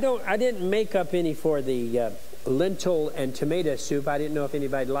 I didn't make up any for the lentil and tomato soup. I didn't know if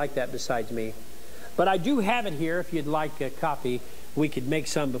anybody liked that besides me. But I do have it here. If you'd like a copy, we could make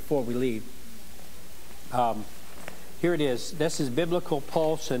some before we leave. Here it is. This is biblical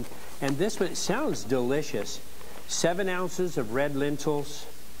pulse, and this one, it sounds delicious. 7 ounces of red lentils,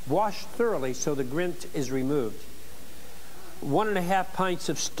 washed thoroughly so the grit is removed. 1.5 pints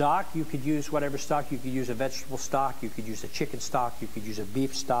of stock. You could use whatever stock. You could use a vegetable stock. You could use a chicken stock. You could use a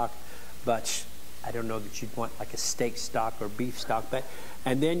beef stock. But I don't know that you'd want like a steak stock or beef stock.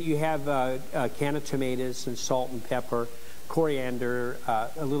 And then you have a can of tomatoes and salt and pepper, coriander, a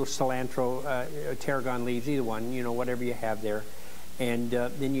little cilantro, tarragon leaves, either one, whatever you have there. And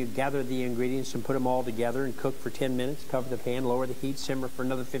then you gather the ingredients and put them all together and cook for 10 minutes. Cover the pan, lower the heat, simmer for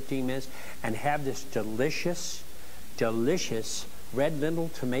another 15 minutes, and have this delicious red lentil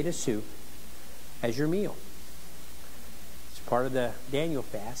tomato soup as your meal. It's part of the Daniel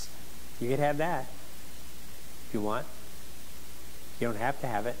fast. You could have that if you want. You don't have to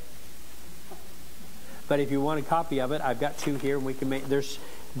have it. But if you want a copy of it, I've got 2 here, and we can make. There's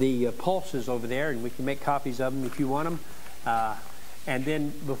the pulses over there, and we can make copies of them if you want them. And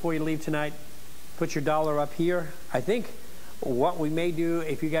then before you leave tonight, put your dollar up here. I think what we may do,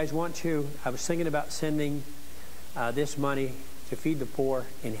 if you guys want to, I was thinking about sending this money to feed the poor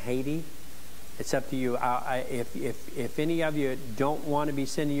in Haiti. It's up to you. If any of you don't want to be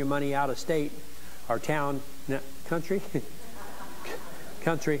sending your money out of state or town, country,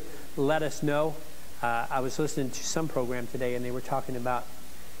 let us know. I was listening to some program today, and they were talking about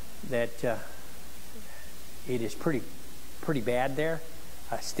that it is pretty bad there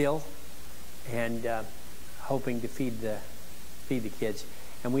still, and hoping to feed the kids.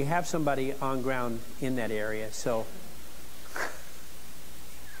 And we have somebody on ground in that area, so.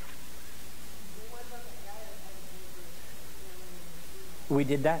 We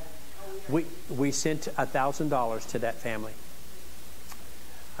did that. We sent $1,000 to that family.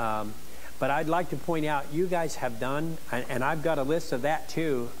 But I'd like to point out, you guys have done, and I've got a list of that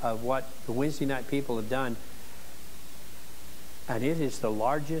too, of what the Wednesday night people have done. And it is the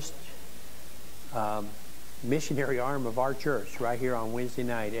largest missionary arm of our church right here on Wednesday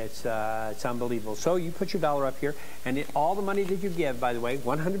night. It's unbelievable. So you put your dollar up here, and all the money that you give, by the way,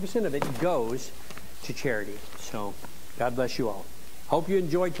 100% of it goes to charity. So God bless you all. Hope you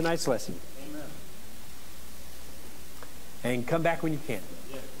enjoyed tonight's lesson. Amen. And come back when you can.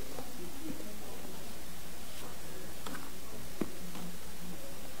 Yeah.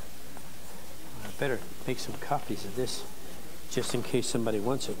 I better make some copies of this just in case somebody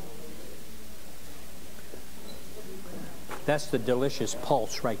wants it. That's the delicious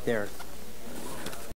pulse right there.